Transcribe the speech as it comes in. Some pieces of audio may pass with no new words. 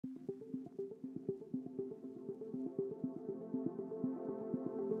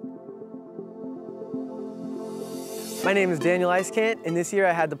My name is Daniel Icecant, and this year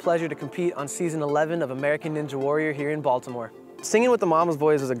I had the pleasure to compete on season 11 of American Ninja Warrior here in Baltimore. Singing with the Mama's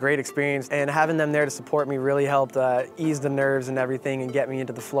Boys was a great experience, and having them there to support me really helped ease the nerves and everything and get me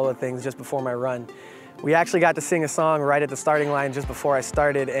into the flow of things just before my run. We actually got to sing a song right at the starting line just before I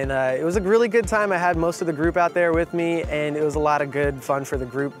started, and it was a really good time. I had most of the group out there with me, and it was a lot of good fun for the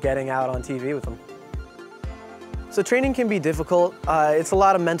group getting out on TV with them. So training can be difficult. It's a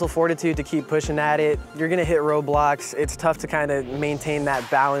lot of mental fortitude to keep pushing at it. You're gonna hit roadblocks. It's tough to kind of maintain that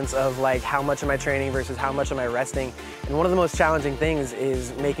balance of like how much am I training versus how much am I resting. And one of the most challenging things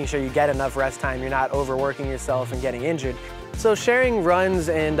is making sure you get enough rest time. You're not overworking yourself and getting injured. So sharing runs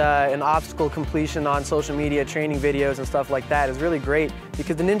and an obstacle completion on social media, training videos and stuff like that is really great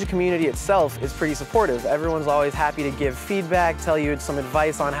because the ninja community itself is pretty supportive. Everyone's always happy to give feedback, tell you some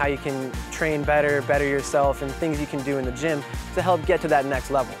advice on how you can train better yourself, and things you can do in the gym to help get to that next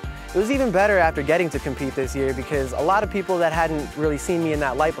level. It was even better after getting to compete this year because a lot of people that hadn't really seen me in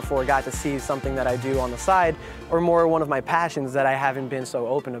that light before got to see something that I do on the side, or more one of my passions that I haven't been so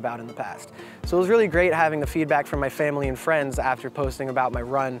open about in the past. So it was really great having the feedback from my family and friends after posting about my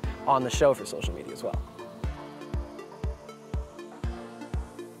run on the show for social media as well.